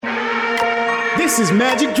This is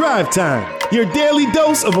Magic Drive Time, your daily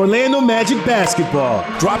dose of Orlando Magic basketball.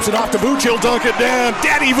 Drops it off to Vooch, he'll dunk it down.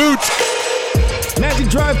 Daddy Vooch! Magic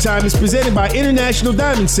Drive Time is presented by International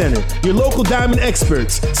Diamond Center, your local diamond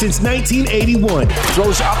experts since 1981.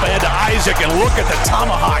 Throws up ahead to Isaac, and look at the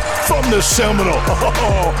tomahawk from the Seminole.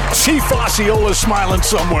 Oh, Chief Osceola's smiling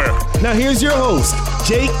somewhere. Now here's your host,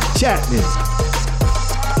 Jake Chapman.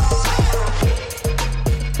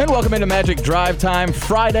 And welcome into Magic Drive Time,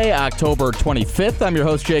 Friday, October 25th. I'm your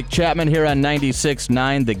host, Jake Chapman, here on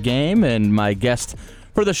 96.9 The Game. And my guest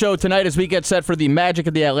for the show tonight as we get set for the Magic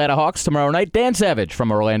of the Atlanta Hawks tomorrow night, Dan Savage from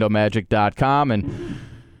OrlandoMagic.com. And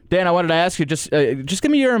Dan, I wanted to ask you, just give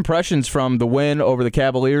me your impressions from the win over the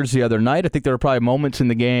Cavaliers the other night. I think there were probably moments in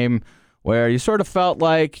the game where you sort of felt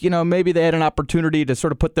like, maybe they had an opportunity to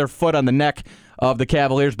sort of put their foot on the neck of the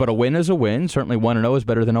Cavaliers, but a win is a win. Certainly 1-0 is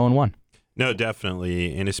better than 0-1. No,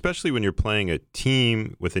 definitely. And especially when you're playing a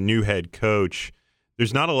team with a new head coach,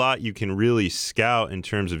 there's not a lot you can really scout in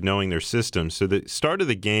terms of knowing their system. So the start of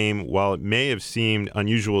the game, while it may have seemed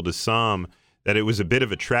unusual to some, that it was a bit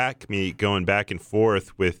of a track meet going back and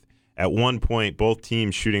forth with, at one point, both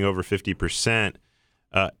teams shooting over 50%.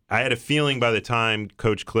 I had a feeling by the time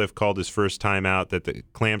Coach Cliff called his first timeout that the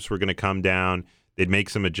clamps were going to come down, they'd make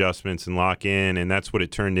some adjustments and lock in, and that's what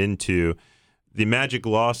it turned into. The Magic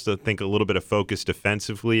lost, I think, a little bit of focus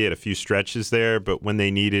defensively at a few stretches there, but when they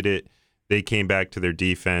needed it, they came back to their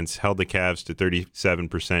defense, held the Cavs to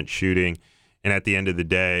 37% shooting, and at the end of the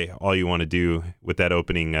day, all you want to do with that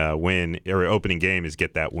opening win or opening game is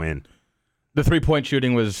get that win. The three-point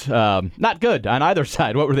shooting was not good on either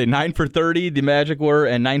side. What were they, 9 for 30, the Magic were,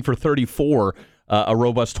 and 9 for 34, a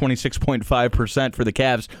robust 26.5% for the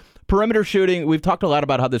Cavs. Perimeter shooting, we've talked a lot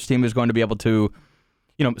about how this team is going to be able to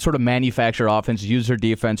sort of manufacture offense, use their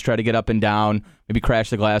defense, try to get up and down, maybe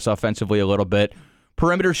crash the glass offensively a little bit.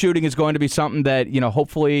 Perimeter shooting is going to be something that,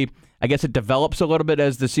 hopefully, I guess it develops a little bit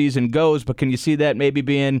as the season goes, but can you see that maybe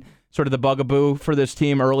being sort of the bugaboo for this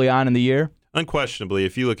team early on in the year? Unquestionably,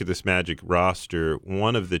 if you look at this Magic roster,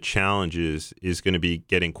 one of the challenges is going to be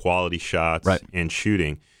getting quality shots and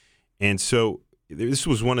shooting. And so this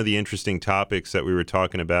was one of the interesting topics that we were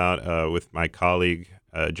talking about with my colleague,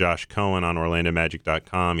 Josh Cohen on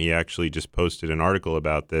OrlandoMagic.com. He actually just posted an article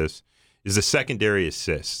about this, is the secondary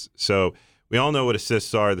assists. So we all know what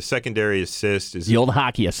assists are. The secondary assist is the old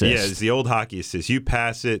hockey assist. Yeah, it's the old hockey assist. You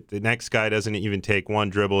pass it, the next guy doesn't even take one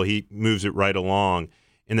dribble. He moves it right along.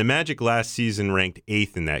 And the Magic last season ranked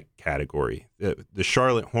 8th in that category. The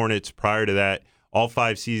Charlotte Hornets prior to that, all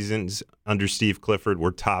 5 seasons under Steve Clifford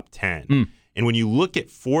were top 10. And when you look at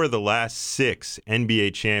 4 of the last 6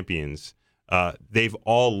 NBA champions, they've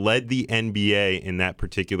all led the NBA in that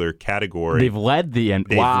particular category. They've led the NBA.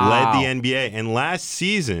 They've led the NBA. And last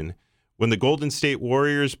season, when the Golden State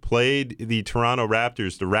Warriors played the Toronto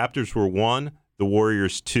Raptors, the Raptors were 1, the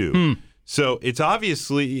Warriors 2. So it's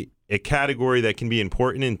obviously a category that can be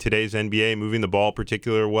important in today's NBA, moving the ball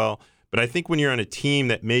particularly well. But I think when you're on a team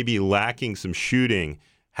that may be lacking some shooting,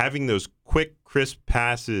 having those quick, crisp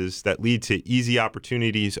passes that lead to easy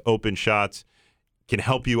opportunities, open shots, can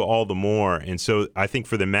help you all the more. And so I think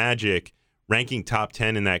for the Magic, ranking top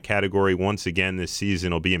 10 in that category once again this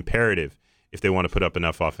season will be imperative if they want to put up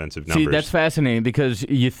enough offensive numbers. See, that's fascinating because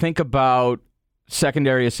you think about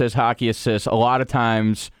secondary assists, hockey assists, a lot of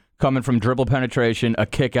times coming from dribble penetration, a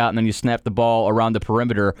kick out, and then you snap the ball around the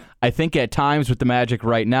perimeter. I think at times with the Magic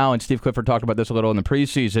right now, and Steve Clifford talked about this a little in the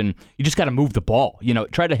preseason, you just got to move the ball.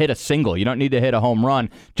 Try to hit a single. You don't need to hit a home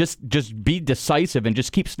run. Just be decisive and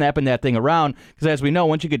just keep snapping that thing around. Because as we know,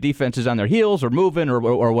 once you get defenses on their heels or moving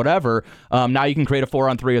or whatever, now you can create a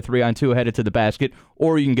 4-on-3 or 3-on-2 headed to the basket,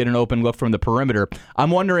 or you can get an open look from the perimeter.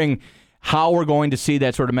 I'm wondering how we're going to see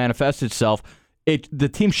that sort of manifest itself. The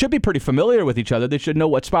team should be pretty familiar with each other. They should know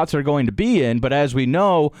what spots they're going to be in. But as we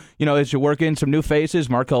know, as you work in some new faces,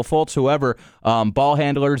 Markelle Fultz, whoever, ball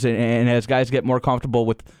handlers, and as guys get more comfortable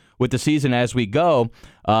with the season as we go,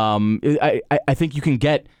 I think you can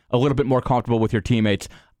get a little bit more comfortable with your teammates.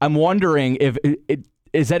 I'm wondering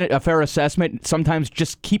is that a fair assessment? Sometimes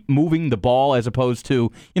just keep moving the ball as opposed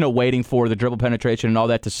to, waiting for the dribble penetration and all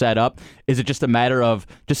that to set up. Is it just a matter of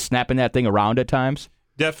just snapping that thing around at times?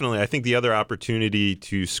 Definitely. I think the other opportunity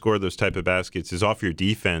to score those type of baskets is off your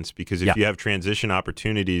defense, because if you have transition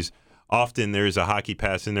opportunities, often there's a hockey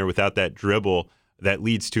pass in there without that dribble that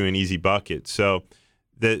leads to an easy bucket. So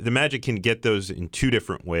the Magic can get those in 2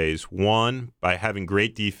 different ways. 1, by having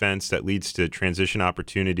great defense that leads to transition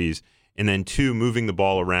opportunities, and then 2, moving the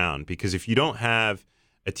ball around. Because if you don't have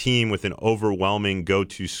a team with an overwhelming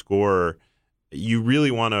go-to scorer you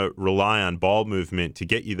really want to rely on ball movement to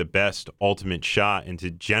get you the best ultimate shot and to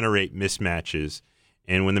generate mismatches.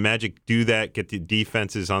 And when the Magic do that, get the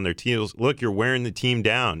defenses on their heels, look, you're wearing the team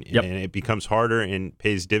down, and it becomes harder and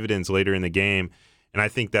pays dividends later in the game. And I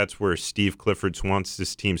think that's where Steve Clifford wants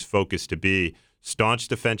this team's focus to be. Staunch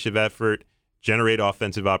defensive effort, generate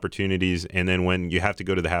offensive opportunities, and then when you have to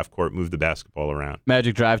go to the half court, move the basketball around.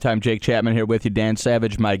 Magic Drive Time, Jake Chapman here with you. Dan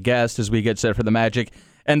Savage, my guest, as we get set for the Magic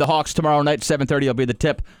and the Hawks tomorrow night, 7:30 will be the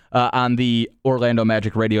tip on the Orlando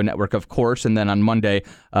Magic Radio Network, of course. And then on Monday,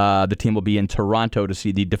 the team will be in Toronto to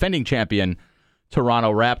see the defending champion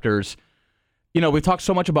Toronto Raptors. You know, we talked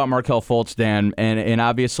so much about Markelle Fultz, Dan, and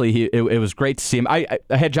obviously it was great to see him. I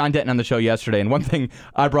had John Denton on the show yesterday, and one thing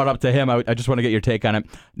I brought up to him, I just want to get your take on it.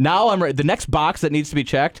 Now the next box that needs to be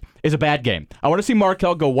checked is a bad game. I want to see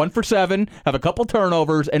Markelle go 1 for 7, have a couple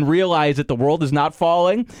turnovers, and realize that the world is not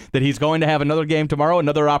falling, that he's going to have another game tomorrow,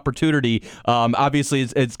 another opportunity. Obviously,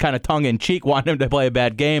 it's kind of tongue-in-cheek wanting him to play a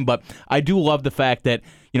bad game, but I do love the fact that,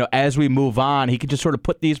 you know, as we move on, he can just sort of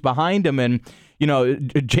put these behind him. And, you know,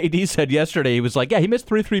 JD said yesterday, he was like, yeah, he missed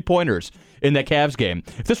 3 3-pointers in that Cavs game.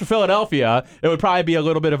 If this were Philadelphia, it would probably be a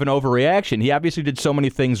little bit of an overreaction. He obviously did so many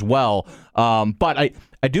things well. But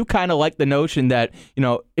I do kind of like the notion that, you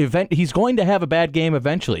know, he's going to have a bad game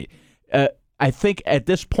eventually. I think at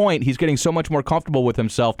this point, he's getting so much more comfortable with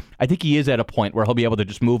himself. I think he is at a point where he'll be able to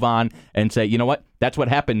just move on and say, you know what? That's what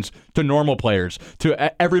happens to normal players.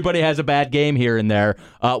 Everybody has a bad game here and there.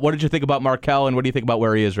 What did you think about Markelle, and what do you think about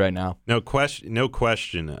where he is right now? No question.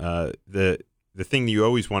 The thing you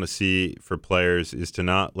always want to see for players is to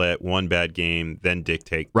not let one bad game then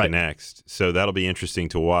dictate the next. So that'll be interesting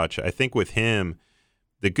to watch. I think with him,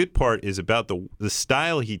 the good part is about the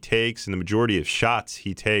style he takes, and the majority of shots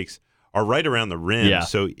he takes are right around the rim. Yeah.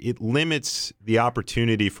 So it limits the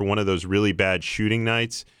opportunity for one of those really bad shooting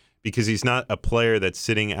nights, because he's not a player that's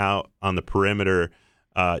sitting out on the perimeter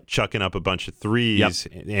chucking up a bunch of threes.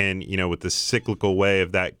 Yep. And, you know, with the cyclical way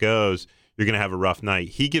of that goes, you're going to have a rough night.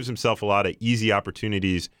 He gives himself a lot of easy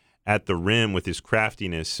opportunities at the rim with his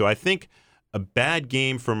craftiness. So I think a bad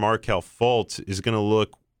game for Markelle Fultz is going to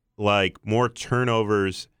look like more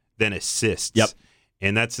turnovers than assists. Yep.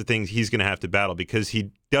 And that's the thing he's going to have to battle, because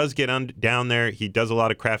he does get down there. He does a lot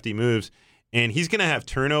of crafty moves, and he's going to have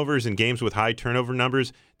turnovers in games with high turnover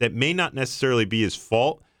numbers that may not necessarily be his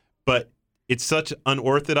fault, but it's such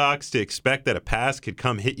unorthodox to expect that a pass could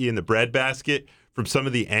come hit you in the breadbasket from some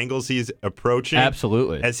of the angles he's approaching.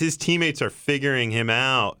 Absolutely. As his teammates are figuring him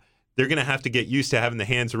out, they're going to have to get used to having the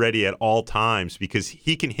hands ready at all times, because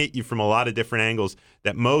he can hit you from a lot of different angles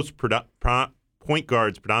that most point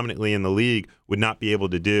guards predominantly in the league would not be able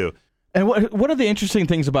to do. And what are the interesting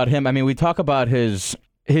things about him? I mean, we talk about his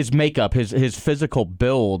makeup, his physical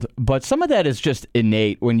build, but some of that is just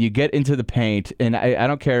innate when you get into the paint. And I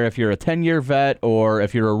don't care if you're a 10-year vet or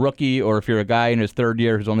if you're a rookie or if you're a guy in his third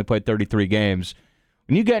year who's only played 33 games.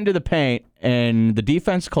 When you get into the paint and the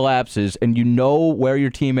defense collapses and you know where your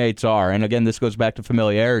teammates are, and again, this goes back to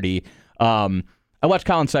familiarity. I watched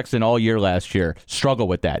Colin Sexton all year last year struggle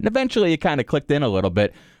with that. And eventually it kind of clicked in a little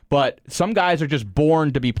bit. But some guys are just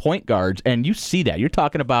born to be point guards, and you see that. You're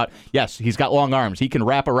talking about, yes, he's got long arms. He can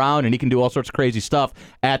wrap around, and he can do all sorts of crazy stuff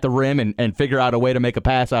at the rim and figure out a way to make a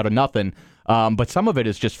pass out of nothing. But some of it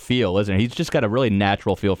is just feel, isn't it? He's just got a really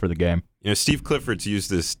natural feel for the game. You know, Steve Clifford's used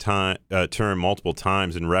this term multiple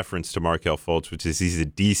times in reference to Markelle Fultz, which is he's a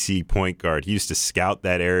DC point guard. He used to scout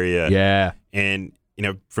that area. Yeah. And, you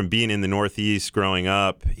know, from being in the Northeast growing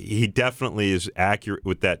up, he definitely is accurate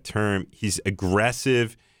with that term. He's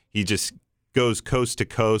aggressive. He just goes coast to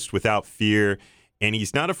coast without fear, and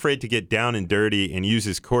he's not afraid to get down and dirty and use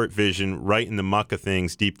his court vision right in the muck of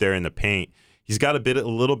things deep there in the paint. He's got a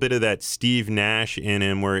little bit of that Steve Nash in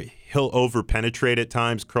him, where he'll over-penetrate at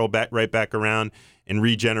times, curl back right back around, and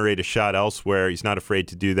regenerate a shot elsewhere. He's not afraid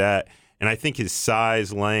to do that. And I think his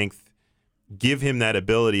size, length, give him that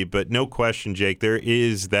ability. But no question, Jake, there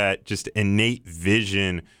is that just innate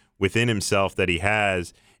vision within himself that he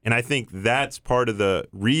has. And I think that's part of the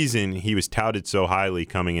reason he was touted so highly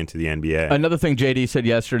coming into the NBA. Another thing JD said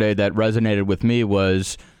yesterday that resonated with me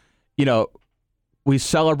was, you know, we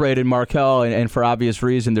celebrated Markelle, and for obvious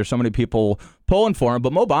reason, there's so many people pulling for him,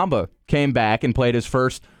 but Mo Bamba came back and played his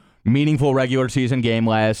first meaningful regular season game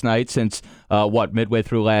last night since, midway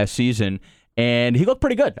through last season. And he looked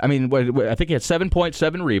pretty good. I mean, I think he had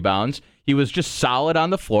 7.7 rebounds. He was just solid on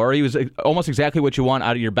the floor. He was almost exactly what you want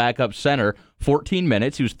out of your backup center. 14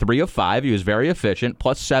 minutes. He was 3 of 5. He was very efficient.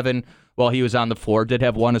 +7 while he was on the floor. Did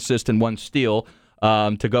have 1 assist and 1 steal.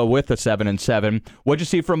 to go with the 7-7. What'd you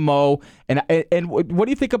see from Mo? And what do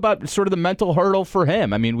you think about sort of the mental hurdle for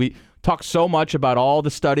him? I mean, we talk so much about all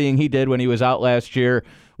the studying he did when he was out last year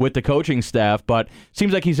with the coaching staff, but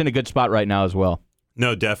seems like he's in a good spot right now as well.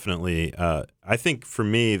 No, definitely. I think for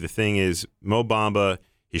me, the thing is Mo Bamba,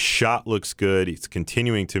 his shot looks good. He's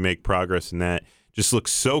continuing to make progress in that. Just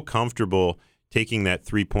looks so comfortable taking that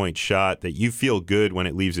three-point shot that you feel good when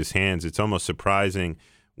it leaves his hands. It's almost surprising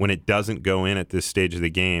when it doesn't go in at this stage of the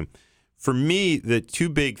game. For me, the two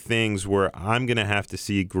big things where I'm going to have to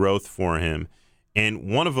see growth for him, and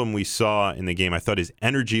one of them we saw in the game, I thought his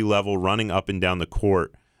energy level running up and down the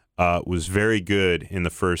court was very good in the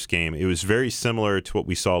first game. It was very similar to what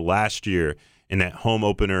we saw last year in that home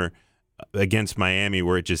opener against Miami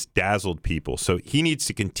where it just dazzled people. So he needs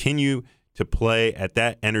to continue to play at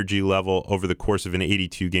that energy level over the course of an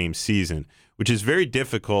 82-game season, which is very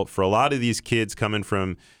difficult for a lot of these kids coming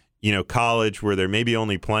from, college where they're maybe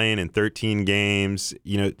only playing in 13 games,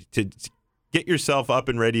 to get yourself up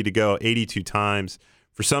and ready to go 82 times.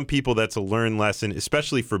 For some people, that's a learned lesson,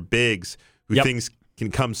 especially for bigs who things can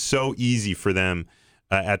come so easy for them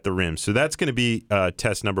at the rim. So that's going to be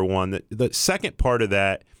test number one. The second part of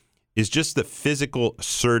that is just the physical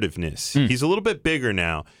assertiveness. He's a little bit bigger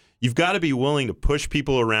now. You've got to be willing to push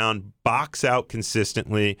people around, box out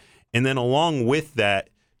consistently, and then along with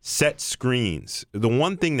that, set screens. The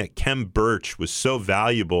one thing that Khem Birch was so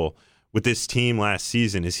valuable with this team last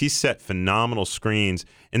season is he set phenomenal screens,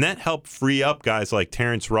 and that helped free up guys like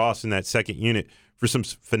Terrence Ross in that second unit for some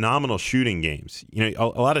phenomenal shooting games. A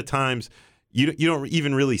lot of times you don't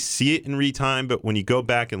even really see it in retime, but when you go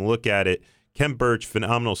back and look at it, Khem Birch,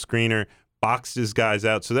 phenomenal screener, boxed his guys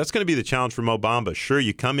out. So that's going to be the challenge for Mo Bamba. Sure,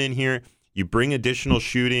 you come in here, you bring additional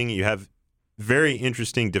shooting, you have very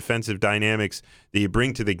interesting defensive dynamics that you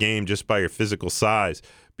bring to the game just by your physical size.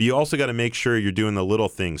 But you also got to make sure you're doing the little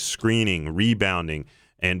things, screening, rebounding,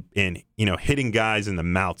 and hitting guys in the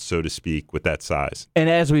mouth, so to speak, with that size. And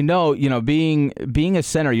as we know, being a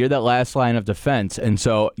center, you're that last line of defense. And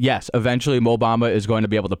so, yes, eventually Mo Bamba is going to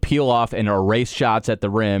be able to peel off and erase shots at the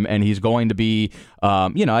rim, and he's going to be,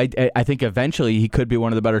 I think eventually he could be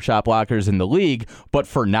one of the better shot blockers in the league. But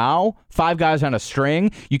for now, 5 guys on a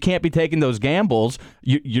string, you can't be taking those gambles.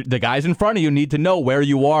 The guys in front of you need to know where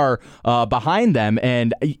you are behind them.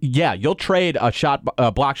 And, yeah, you'll trade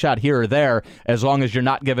a block shot here or there as long as you're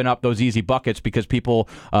not giving up those easy buckets because people,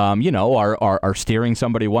 are steering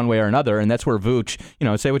somebody one way or another, and that's where Vooch,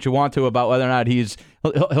 say what you want to about whether or not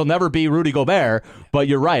he'll never be Rudy Gobert, but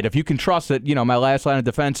you're right. If you can trust that, my last line of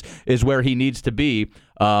defense is where he needs to be,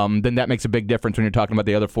 then that makes a big difference when you're talking about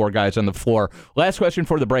the other 4 guys on the floor. Last question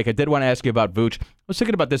for the break. I did want to ask you about Vooch. I was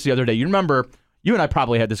thinking about this the other day. You remember, you and I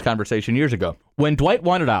probably had this conversation years ago when Dwight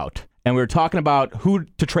wanted out, and we were talking about who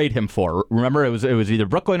to trade him for. Remember, it was either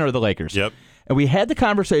Brooklyn or the Lakers. Yep. And we had the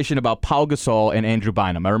conversation about Pau Gasol and Andrew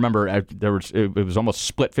Bynum. I remember it was almost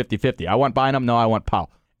split 50-50. I want Bynum, no, I want Pau.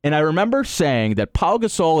 And I remember saying that Pau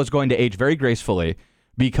Gasol is going to age very gracefully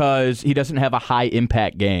because he doesn't have a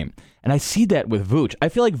high-impact game. And I see that with Vooch. I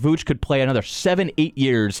feel like Vooch could play another 7-8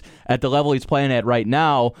 years at the level he's playing at right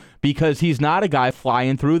now because he's not a guy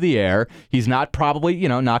flying through the air. He's not probably,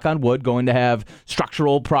 knock on wood, going to have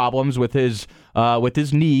structural problems with his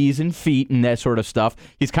knees and feet and that sort of stuff.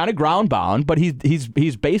 He's kind of ground bound, but he's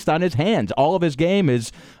based on his hands. All of his game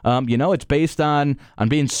is, it's based on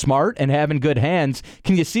being smart and having good hands.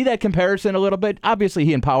 Can you see that comparison a little bit? Obviously,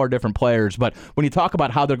 he and Pau are different players, but when you talk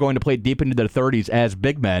about how they're going to play deep into their 30s as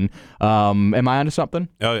big men, am I onto something?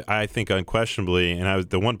 Oh, I think unquestionably, and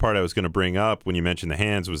the one part I was going to bring up when you mentioned the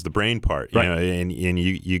hands was the brain part, right. And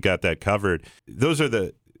you got that covered. Those are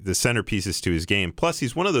the centerpieces to his game. Plus,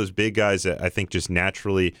 he's one of those big guys that I think just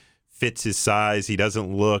naturally fits his size. He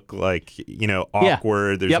doesn't look like,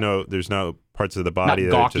 awkward. Yeah. There's no parts of the body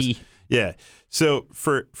not that gawky. are just yeah. So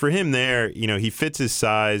for him there, he fits his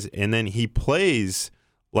size, and then he plays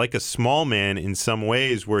like a small man in some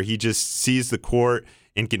ways where he just sees the court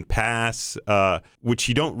and can pass, which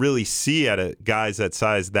you don't really see at a guys that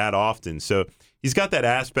size that often. So he's got that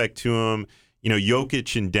aspect to him.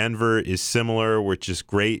 Jokic in Denver is similar, which is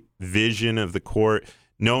great vision of the court,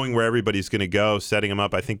 knowing where everybody's going to go, setting them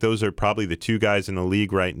up. I think those are probably the 2 guys in the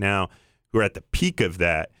league right now who are at the peak of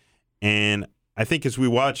that. And I think as we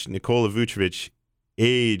watch Nikola Vucevic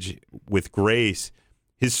age with grace,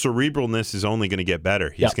 his cerebralness is only going to get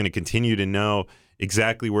better. He's going to continue to know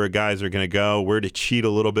exactly where guys are going to go, where to cheat a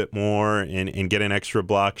little bit more and get an extra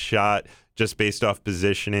block shot just based off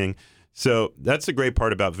positioning. So that's the great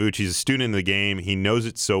part about Vooch. He's a student in the game. He knows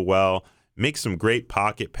it so well, makes some great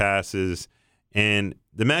pocket passes, and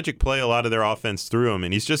the Magic play a lot of their offense through him,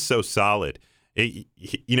 and he's just so solid.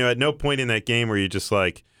 At no point in that game were you just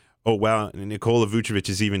like, oh, wow, Nikola Vucevic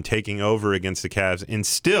is even taking over against the Cavs. And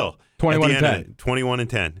still, 21-10.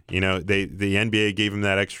 21-10. The NBA gave him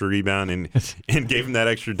that extra rebound and gave him that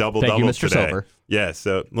extra double-double Thank you, Mr. today. Silver. Yeah,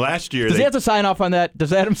 so last year... Does he have to sign off on that?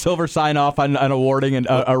 Does Adam Silver sign off on awarding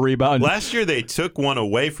a rebound? Last year they took one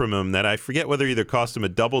away from him that I forget whether either cost him a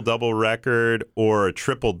double-double record or a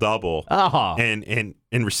triple-double. Uh-huh. And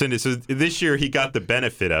rescinded. So this year he got the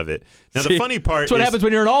benefit of it. Now the funny part that's what happens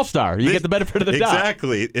when you're an all-star. You get the benefit of the doubt.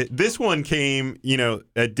 Exactly. This one came,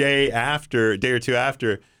 a day or two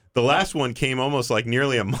after. The last one came almost like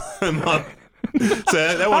nearly a month.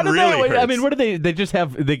 So that one really hurts. I mean, what do they just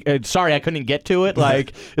have? Sorry, I couldn't get to it.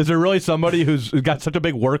 Like, is there really somebody who's got such a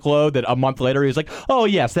big workload that a month later he's like, oh,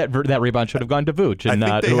 yes, that rebound should have gone to Vooch and not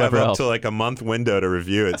whoever else? I think they have up to like a month window to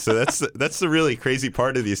review it. So that's the really crazy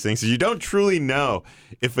part of these things. Is you don't truly know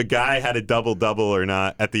if a guy had a double-double or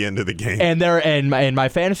not at the end of the game. And my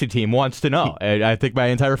fantasy team wants to know. I think my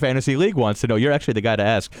entire fantasy league wants to know. You're actually the guy to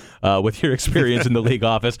ask with your experience in the league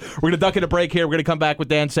office. We're going to duck in a break here. We're going to come back with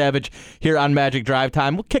Dan Savage here on Magic Drive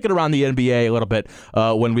Time. We'll kick it around the NBA a little bit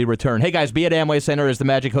when we return. Hey, guys, be at Amway Center as the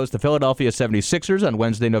Magic host the Philadelphia 76ers on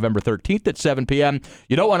Wednesday, November 13th at 7 p.m.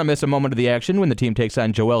 You don't want to miss a moment of the action when the team takes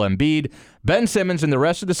on Joel Embiid, Ben Simmons, and the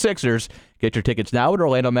rest of the Sixers. Get your tickets now at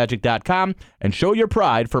OrlandoMagic.com and show your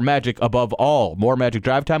pride for Magic above all. More Magic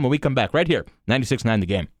Drive Time when we come back right here, 96.9 The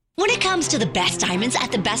Game. When it comes to the best diamonds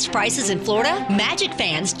at the best prices in Florida, Magic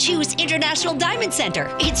fans choose International Diamond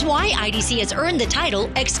Center. It's why IDC has earned the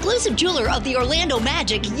title exclusive jeweler of the Orlando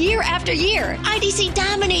Magic year after year. IDC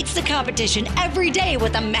dominates the competition every day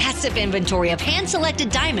with a massive inventory of hand-selected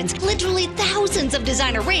diamonds, literally thousands of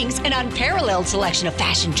designer rings, an unparalleled selection of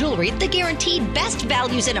fashion jewelry, the guaranteed best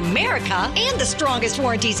values in America, and the strongest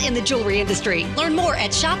warranties in the jewelry industry. Learn more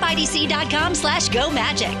at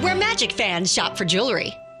shopidc.com/GoMagic, where Magic fans shop for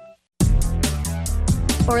jewelry.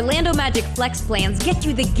 Orlando Magic Flex plans get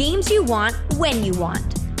you the games you want when you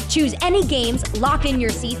want. Choose any games, lock in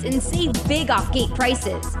your seats, and save big off gate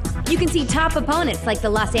prices. You can see top opponents like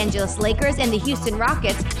the Los Angeles Lakers and the Houston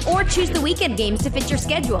Rockets, or choose the weekend games to fit your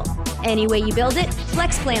schedule. Any way you build it,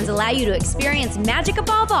 Flex plans allow you to experience Magic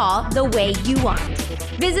above all the way you want.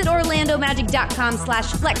 Visit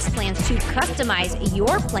OrlandoMagic.com/Flex plans to customize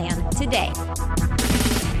your plan today.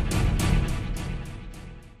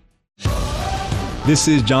 This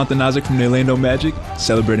is Jonathan Isaac from the Orlando Magic,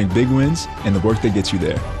 celebrating big wins and the work that gets you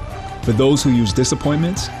there. For those who use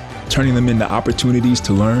disappointments, turning them into opportunities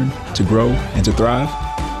to learn, to grow, and to thrive.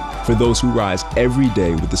 For those who rise every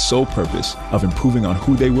day with the sole purpose of improving on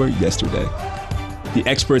who they were yesterday. The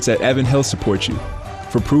experts at Advent Health support you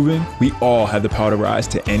for proving we all have the power to rise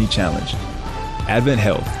to any challenge. Advent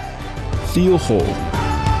Health. Feel whole.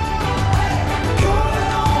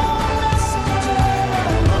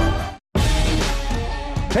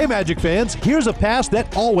 Hey Magic fans, here's a pass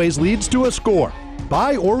that always leads to a score.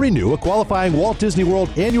 Buy or renew a qualifying Walt Disney World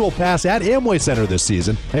annual pass at Amway Center this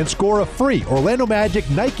season and score a free Orlando Magic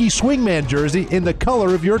Nike Swingman jersey in the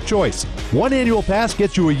color of your choice. One annual pass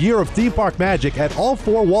gets you a year of theme park magic at all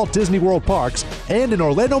 4 Walt Disney World parks and an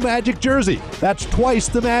Orlando Magic jersey. That's twice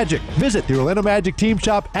the magic. Visit the Orlando Magic team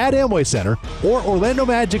shop at Amway Center or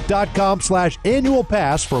OrlandoMagic.com/annual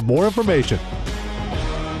pass for more information.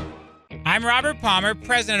 I'm Robert Palmer,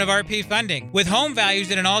 president of RP Funding. With home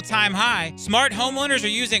values at an all-time high, smart homeowners are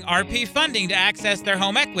using RP Funding to access their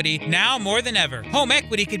home equity now more than ever. Home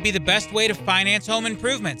equity could be the best way to finance home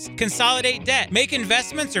improvements, consolidate debt, make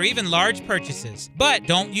investments, or even large purchases. But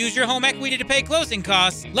don't use your home equity to pay closing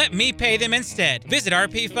costs. Let me pay them instead. Visit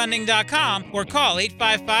rpfunding.com or call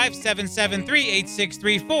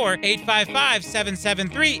 855-773-8634,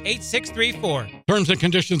 855-773-8634. Terms and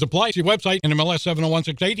conditions apply. See website NMLS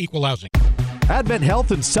 70168, Equal Housing. Advent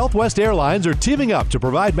Health and Southwest Airlines are teaming up to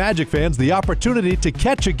provide Magic fans the opportunity to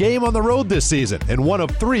catch a game on the road this season in one of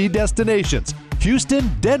 3 destinations: Houston,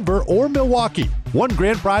 Denver, or Milwaukee. One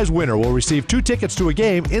grand prize winner will receive 2 tickets to a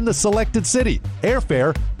game in the selected city,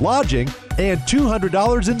 airfare, lodging, and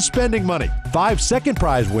 $200 in spending money. 5 second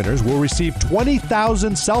prize winners will receive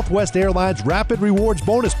 20,000 Southwest Airlines Rapid Rewards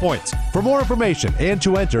bonus points. For more information and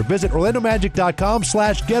to enter, visit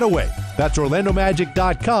OrlandoMagic.com/getaway. That's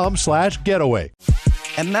OrlandoMagic.com/getaway.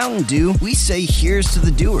 At Mountain Dew, we say here's to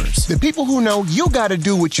the doers. The people who know you gotta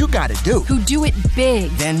do what you gotta do. Who do it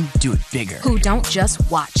big. Then do it bigger. Who don't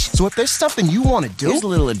just watch. So if there's something you want to do, here's a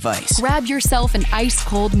little advice. Grab yourself an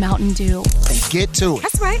ice-cold Mountain Dew. Then get to it.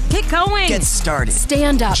 That's right. Get going. Get started.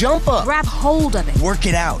 Stand up. Jump up. Grab hold of it. Work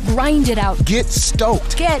it out. Grind it out. Get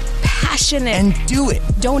stoked. Get passionate. And do it.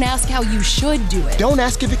 Don't ask how you should do it. Don't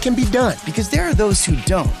ask if it can be done. Because there are those who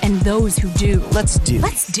don't. And those who do. Let's do.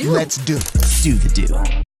 Let's do. Let's do. Let's do the do.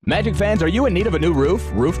 Magic fans, are you in need of a new roof?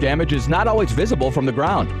 Roof damage is not always visible from the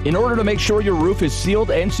ground. In order to make sure your roof is sealed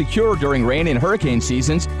and secure during rain and hurricane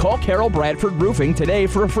seasons, call Carol Bradford Roofing today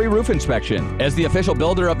for a free roof inspection. As the official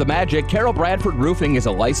builder of the Magic, Carol Bradford Roofing is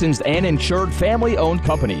a licensed and insured family-owned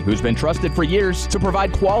company who's been trusted for years to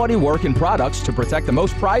provide quality work and products to protect the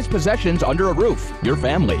most prized possessions under a roof, your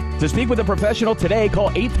family. To speak with a professional today, call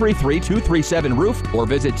 833-237-ROOF or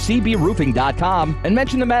visit cbroofing.com and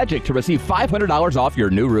mention the Magic to receive $500 off your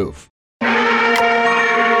new roof.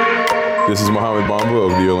 This is Mohamed Bamba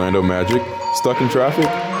of the Orlando Magic. Stuck in traffic?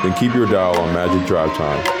 Then keep your dial on Magic Drive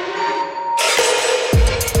Time.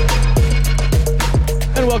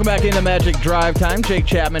 And welcome back into Magic Drive Time. Jake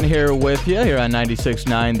Chapman here with you here on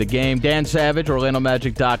 96.9 The Game. Dan Savage,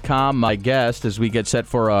 OrlandoMagic.com, my guest as we get set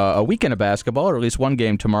for a weekend of basketball, or at least one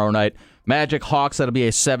game tomorrow night. Magic Hawks, that'll be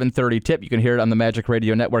a 7:30 tip. You can hear it on the Magic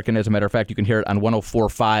Radio Network, and as a matter of fact, you can hear it on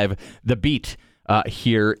 104.5 The Beat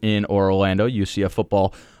here in Orlando. UCF football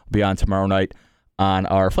will be on tomorrow night on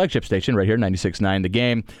our flagship station right here, 96.9 The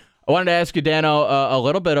Game. I wanted to ask you, Dano, a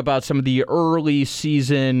little bit about some of the early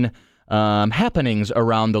season happenings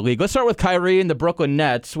around the league. Let's start with Kyrie and the Brooklyn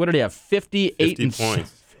Nets. What did he have? 50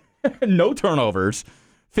 points. No turnovers.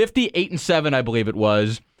 58-7, I believe it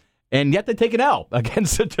was. And yet they take an L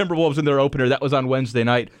against the Timberwolves in their opener. That was on Wednesday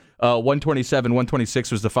night.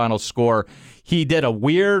 127-126 was the final score. He did a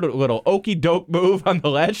weird little okey-doke move on the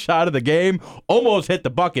last shot of the game. Almost hit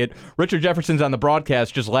the bucket. Richard Jefferson's on the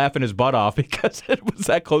broadcast just laughing his butt off because it was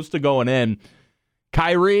that close to going in.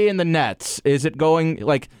 Kyrie and the Nets. Is it going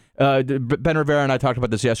like Ben Rivera and I talked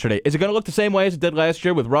about this yesterday. Is it going to look the same way as it did last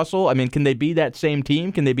year with Russell? I mean, can they be that same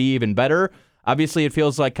team? Can they be even better? Obviously, it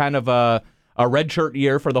feels like kind of a redshirt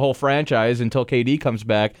year for the whole franchise until KD comes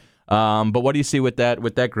back. But what do you see with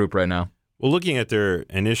that group right now? Well, looking at their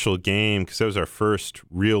initial game, because that was our first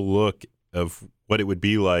real look of what it would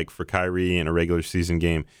be like for Kyrie in a regular season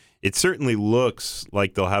game, it certainly looks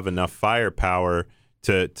like they'll have enough firepower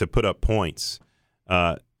to put up points.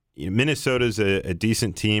 Minnesota's a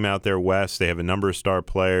decent team out there west. They have a number of star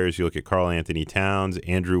players. You look at Karl Anthony Towns,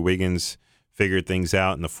 Andrew Wiggins figured things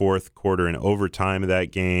out in the fourth quarter and overtime of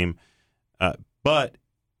that game. But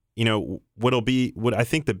what I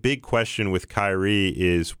think the big question with Kyrie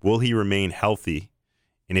is, will he remain healthy?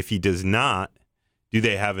 And if he does not, do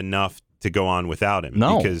they have enough to go on without him?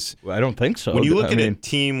 No, because I don't think so. When you look at a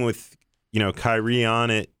team with Kyrie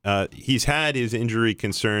on it, he's had his injury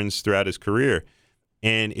concerns throughout his career.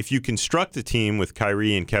 And if you construct a team with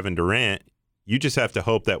Kyrie and Kevin Durant, you just have to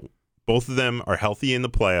hope that both of them are healthy in the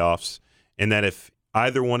playoffs, and that if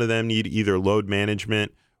either one of them need either load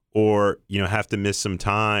management or have to miss some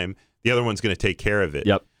time, the other one's going to take care of it.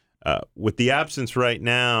 Yep. With the absence right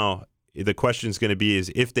now, the question is going to be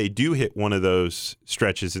is if they do hit one of those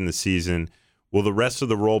stretches in the season, will the rest of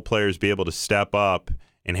the role players be able to step up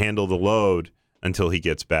and handle the load until he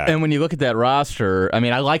gets back? And when you look at that roster, I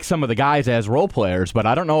mean, I like some of the guys as role players, but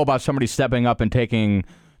I don't know about somebody stepping up and taking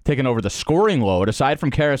over the scoring load, aside from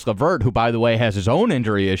Karis LeVert, who, by the way, has his own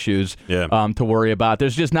injury issues to worry about.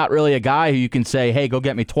 There's just not really a guy who you can say, hey, go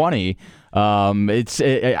get me 20. I'm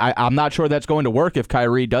not sure that's going to work if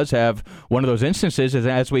Kyrie does have one of those instances.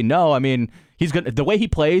 As we know, I mean, the way he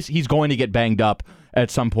plays, he's going to get banged up at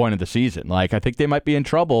some point of the season. Like, I think they might be in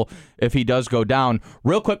trouble if he does go down.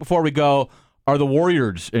 Real quick before we go, are the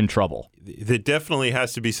Warriors in trouble? There definitely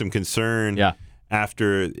has to be some concern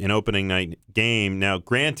after an opening night game. Now,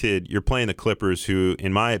 granted, you're playing the Clippers, who,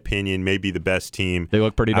 in my opinion, may be the best team they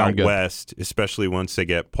look pretty darn good west, especially once they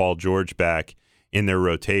get Paul George back in their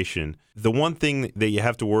rotation. The one thing that you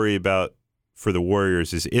have to worry about for the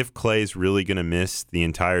Warriors is if Klay's really going to miss the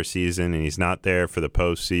entire season and he's not there for the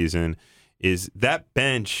postseason, is that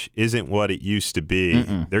bench isn't what it used to be.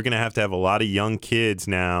 They're going to have a lot of young kids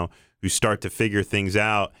now who start to figure things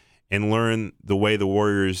out and learn the way the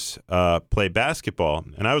Warriors play basketball.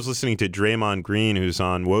 And I was listening to Draymond Green, who's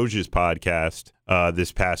on Woj's podcast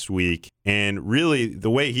this past week, and really the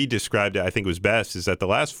way he described it, I think was best, is that the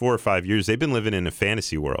last 4 or 5 years, they've been living in a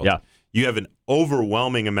fantasy world. Yeah. You have an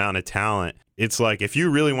overwhelming amount of talent. It's like if you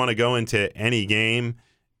really want to go into any game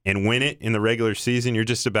and win it in the regular season, you're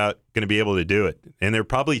just about going to be able to do it. And there are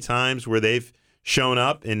probably times where they've shown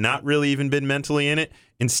up and not really even been mentally in it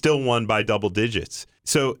and still won by double digits.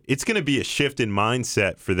 So it's going to be a shift in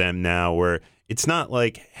mindset for them now where it's not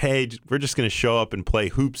like, hey, we're just going to show up and play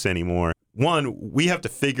hoops anymore. One, we have to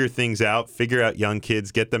figure things out, figure out young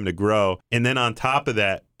kids, get them to grow, and then on top of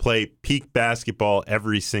that, play peak basketball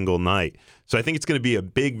every single night. So I think it's going to be a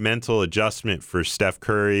big mental adjustment for Steph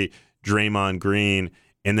Curry, Draymond Green,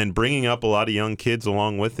 and then bringing up a lot of young kids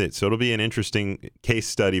along with it. So it'll be an interesting case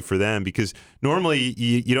study for them because normally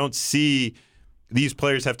you don't see these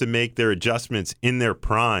players have to make their adjustments in their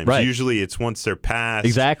primes. Right. Usually it's once they're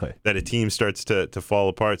past that a team starts to fall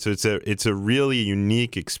apart. So it's a really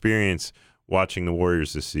unique experience watching the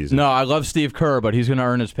Warriors this season. No, I love Steve Kerr, but he's going to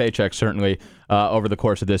earn his paycheck certainly over the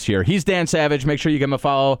course of this year. He's Dan Savage. Make sure you give him a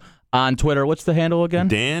follow on Twitter. What's the handle again?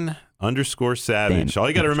 Dan_Savage. All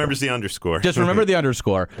you got to remember is the underscore. Just remember the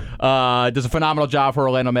underscore. Does a phenomenal job for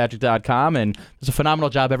OrlandoMagic.com, and does a phenomenal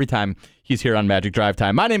job every time he's here on Magic Drive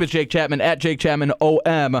Time. My name is Jake Chapman, at Jake Chapman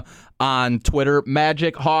OM on Twitter.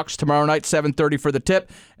 Magic Hawks tomorrow night, 7:30 for the tip,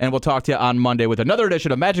 and we'll talk to you on Monday with another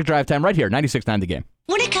edition of Magic Drive Time right here, 96.9 The Game.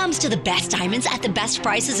 When it comes to the best diamonds at the best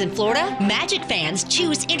prices in Florida, Magic fans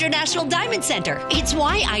choose International Diamond Center. It's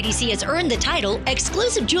why IDC has earned the title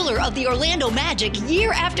exclusive jeweler of the Orlando Magic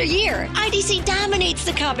year after year. IDC dominates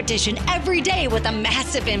the competition every day with a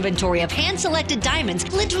massive inventory of hand-selected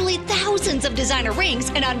diamonds, literally thousands of designer rings,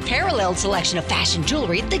 an unparalleled selection of fashion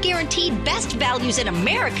jewelry, the guaranteed best values in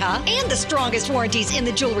America, and the strongest warranties in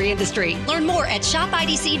the jewelry industry. Learn more at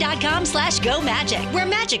shopidc.com/GoMagic, where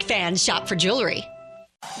Magic fans shop for jewelry.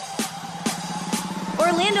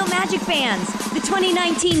 Orlando Magic fans, the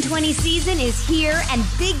 2019-20 season is here and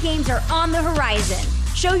big games are on the horizon.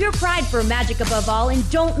 Show your pride for Magic above all and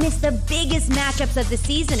don't miss the biggest matchups of the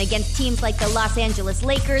season against teams like the Los Angeles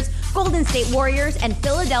Lakers, Golden State Warriors, and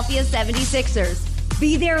Philadelphia 76ers.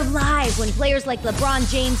 Be there live when players like LeBron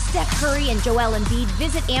James, Steph Curry, and Joel Embiid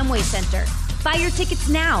visit Amway Center. Buy your tickets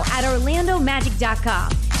now at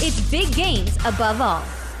OrlandoMagic.com. It's big games above all.